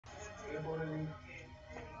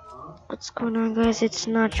What's going on, guys? It's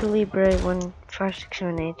Nacho Libre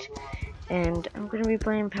 15678, and I'm gonna be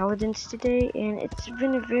playing Paladins today. And it's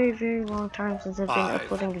been a very long time since I've been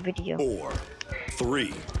uploading a video. 4,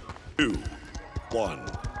 3, 2, 1.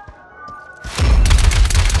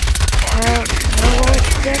 How long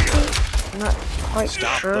exactly? I'm not quite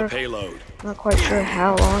Stop sure. The payload. I'm not quite sure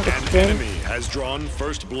how long it's been. An enemy has drawn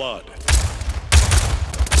first blood.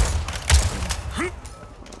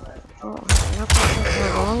 Oh, not quite sure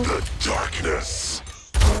how long. The darkness.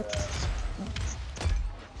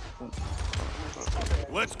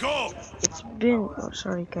 Let's go. It's been, oh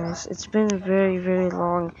sorry guys, it's been very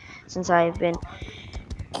long since I've been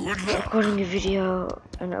recording a video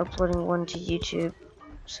and uploading one to YouTube,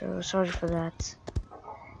 so sorry for that.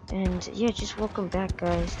 And yeah, just welcome back,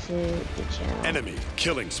 guys, to the channel. Enemy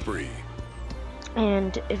killing spree.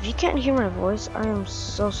 And if you can't hear my voice, I am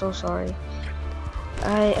so sorry.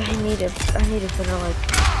 I need a better, like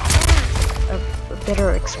a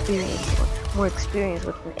better experience, more experience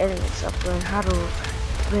with an editing stuff, learn how to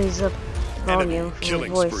raise up the volume from my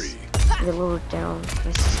voice and lower it down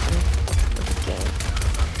my system of the game.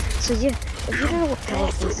 So yeah, if you don't know what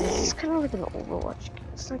Paladins is, it's kind of like an Overwatch game.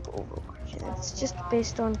 It's like Overwatch, and it's just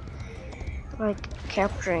based on like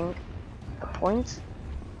capturing a point.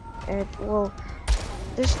 And well,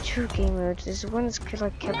 there's two game modes. There's one that's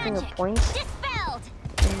like capturing a point,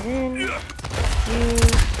 and then you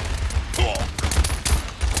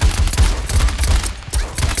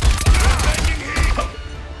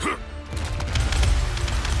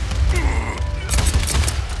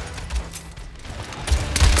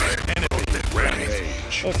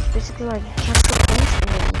it's basically like capture points, and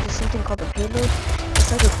then there's something called a payload.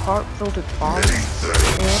 It's like a cart filled with bombs, and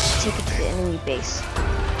you have to take it to the enemy base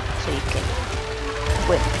so you can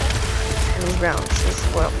win any rounds as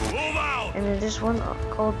well. And then there's one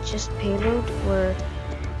called just payload, where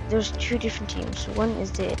there's two different teams. One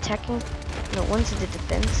is the attacking, no, one's the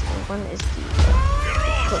defense, and one is the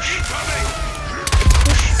push.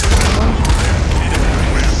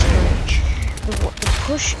 The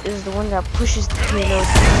push is the one that pushes the payload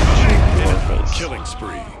to your base. Killing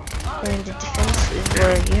spree. And the defense is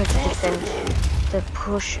where you have to defend the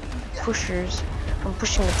pushers from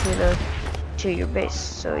pushing the payload to your base.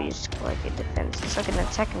 So you just like a defense. It's like an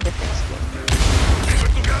attack and defense game.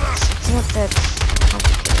 It's not that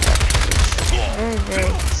complicated actually. It's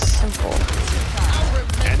very simple.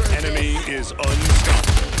 An enemy is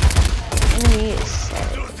unstoppable. Enemy is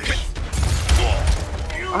savage.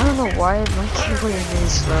 I don't know why my keyboard is really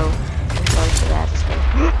slow. I'm sorry for that.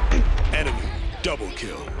 Enemy double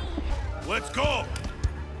kill. Let's go.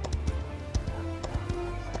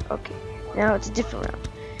 Okay, now it's a different round.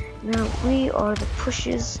 Now we are the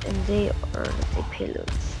pushes and they are the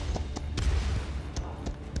payloads.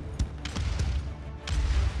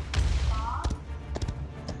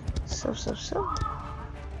 So.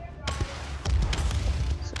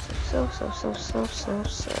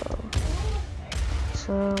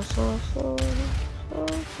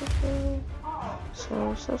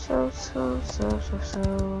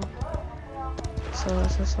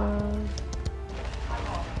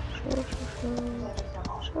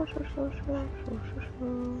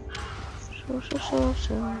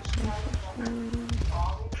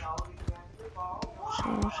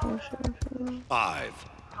 Five,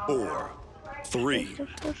 4, 3,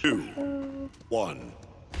 2, 1.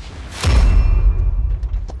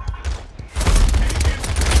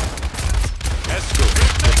 Escort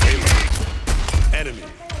the payload. Enemy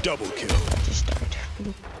double kill. I just died. I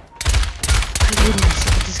really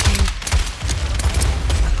suck at this game.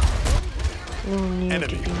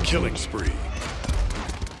 Enemy killing spree.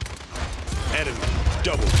 Enemy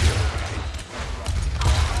double kill.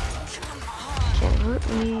 Can't hurt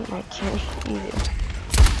me, and I can't hit you.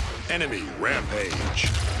 Enemy rampage.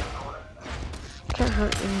 Can't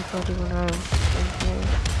hurt anybody when I'm in here.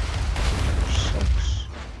 Sucks.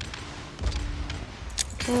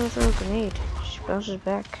 Can't throw a grenade. She bounces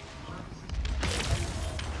back.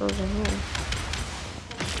 Throws in here.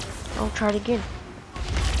 I'll try it again.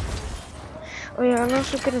 Oh yeah, I'm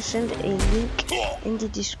also gonna send a link in the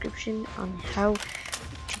description on how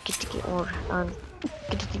to get the game, or on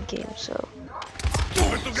get the game. So a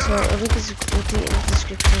link will be in the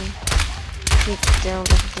description. Click down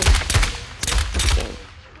the link of the game,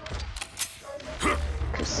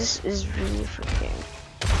 because this is really a fun game.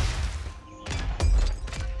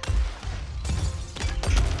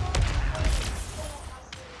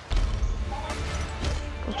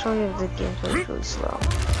 I'm sorry if the gameplay is really slow.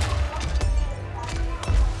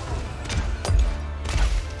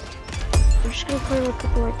 I'm just gonna play a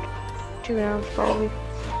couple, like 2 rounds probably.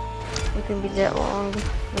 It can be that long.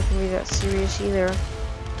 It can be that serious either.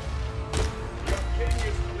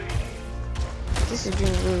 This is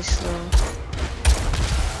being really slow.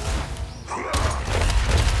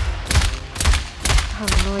 I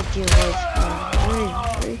have no idea why it's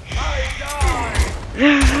going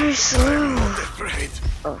very slow.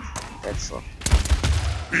 Oh, that's slow.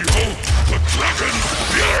 Behold the dragon!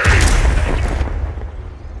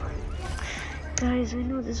 Guys, I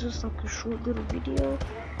know this was like a short little video.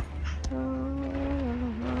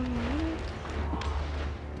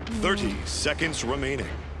 30 seconds remaining.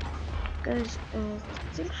 Guys,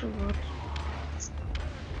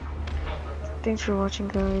 thanks for watching,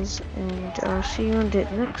 guys, and I'll see you on the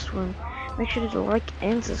next one. Make sure to like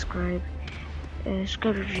and subscribe.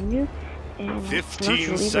 Subscribe if you're new. And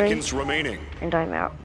 15 seconds remaining. And I'm out.